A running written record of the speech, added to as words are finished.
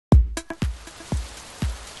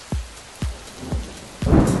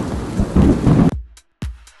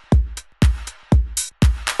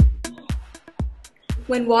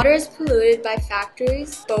When water is polluted by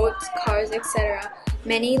factories, boats, cars, etc.,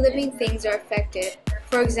 many living things are affected.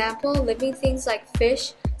 For example, living things like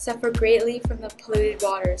fish suffer greatly from the polluted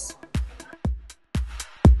waters.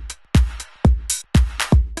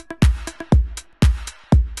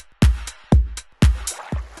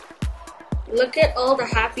 Look at all the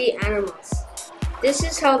happy animals. This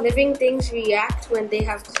is how living things react when they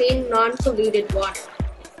have clean, non-polluted water.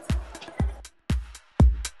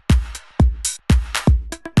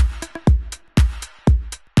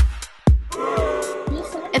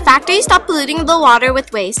 If factories stop polluting the water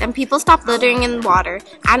with waste and people stop littering in water,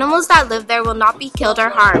 animals that live there will not be killed or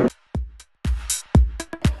harmed.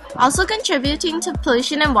 Also contributing to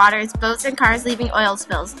pollution in water is boats and cars leaving oil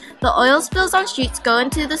spills. The oil spills on streets go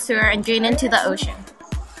into the sewer and drain into the ocean.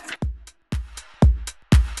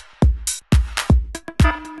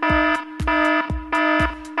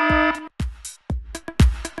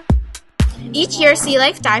 Each year, sea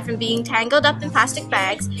life die from being tangled up in plastic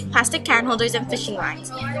bags, plastic can holders, and fishing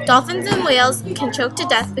lines. Dolphins and whales can choke to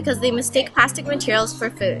death because they mistake plastic materials for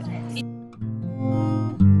food.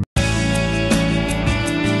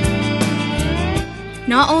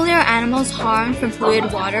 Not only are animals harmed from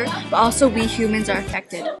polluted water, but also we humans are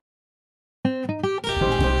affected.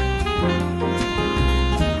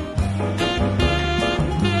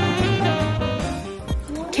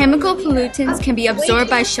 Chemical pollutants can be absorbed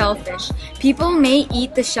by shellfish. People may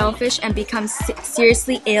eat the shellfish and become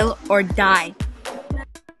seriously ill or die.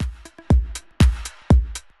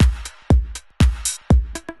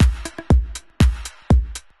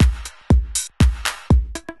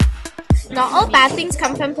 Not all bad things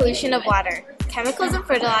come from pollution of water. Chemicals and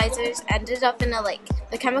fertilizers ended up in a lake.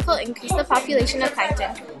 The chemical increased the population of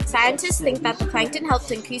plankton. Scientists think that the plankton helped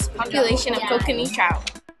increase the population of kokanee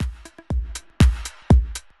trout.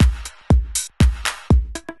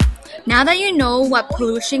 Now that you know what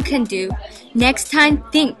pollution can do, next time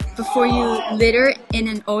think before you litter in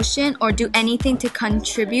an ocean or do anything to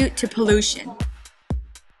contribute to pollution.